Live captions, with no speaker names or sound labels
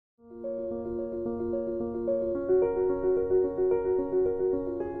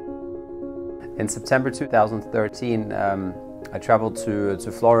In September 2013, I traveled to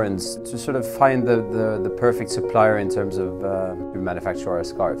Florence to sort of find the perfect supplier in terms of to manufacture our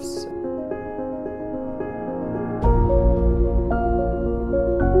scarves.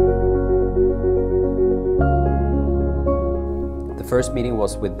 The first meeting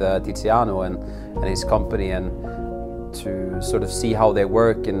was with Tiziano and his company, and to sort of see how they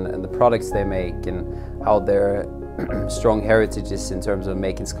work and the products they make and how their strong heritage is in terms of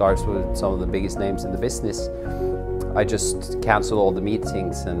making scarves with some of the biggest names in the business. I just cancelled all the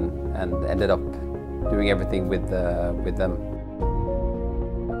meetings and ended up doing everything with them.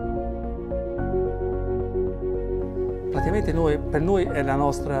 Praticamente per noi è la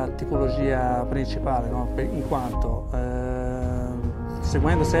nostra tipologia principale, no? In quanto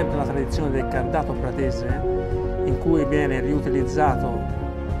seguendo sempre la tradizione del cardato pratese, in cui viene riutilizzato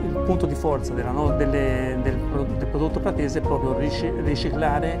il punto di forza del prodotto pratese è proprio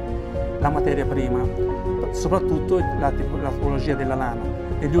riciclare la materia prima, soprattutto la tipologia della lana.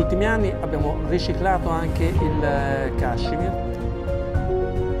 Negli ultimi anni abbiamo riciclato anche il cashmere.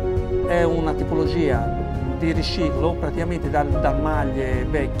 È una tipologia di riciclo praticamente da maglie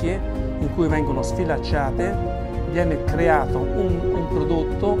vecchie in cui vengono sfilacciate, viene creato un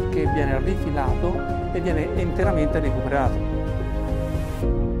prodotto che viene rifilato e viene interamente recuperato.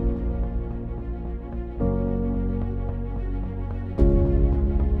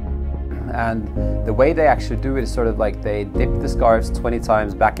 And the way they actually do it is sort of like they dip the scarves 20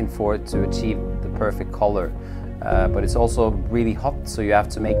 times back and forth to achieve the perfect color. But it's also really hot, so you have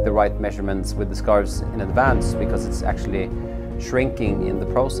to make the right measurements with the scarves in advance because it's actually shrinking in the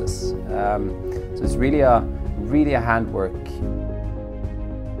process. So it's really a handwork.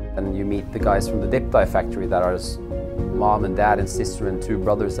 And you meet the guys from the dip dye factory that are mom and dad and sister and two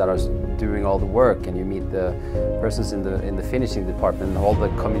brothers that are doing all the work, and you meet the persons in the finishing department, and all the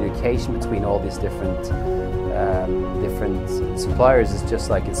communication between all these different suppliers is just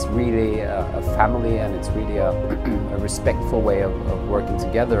like, it's really a family, and it's really a respectful way of working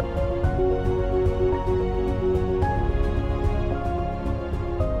together.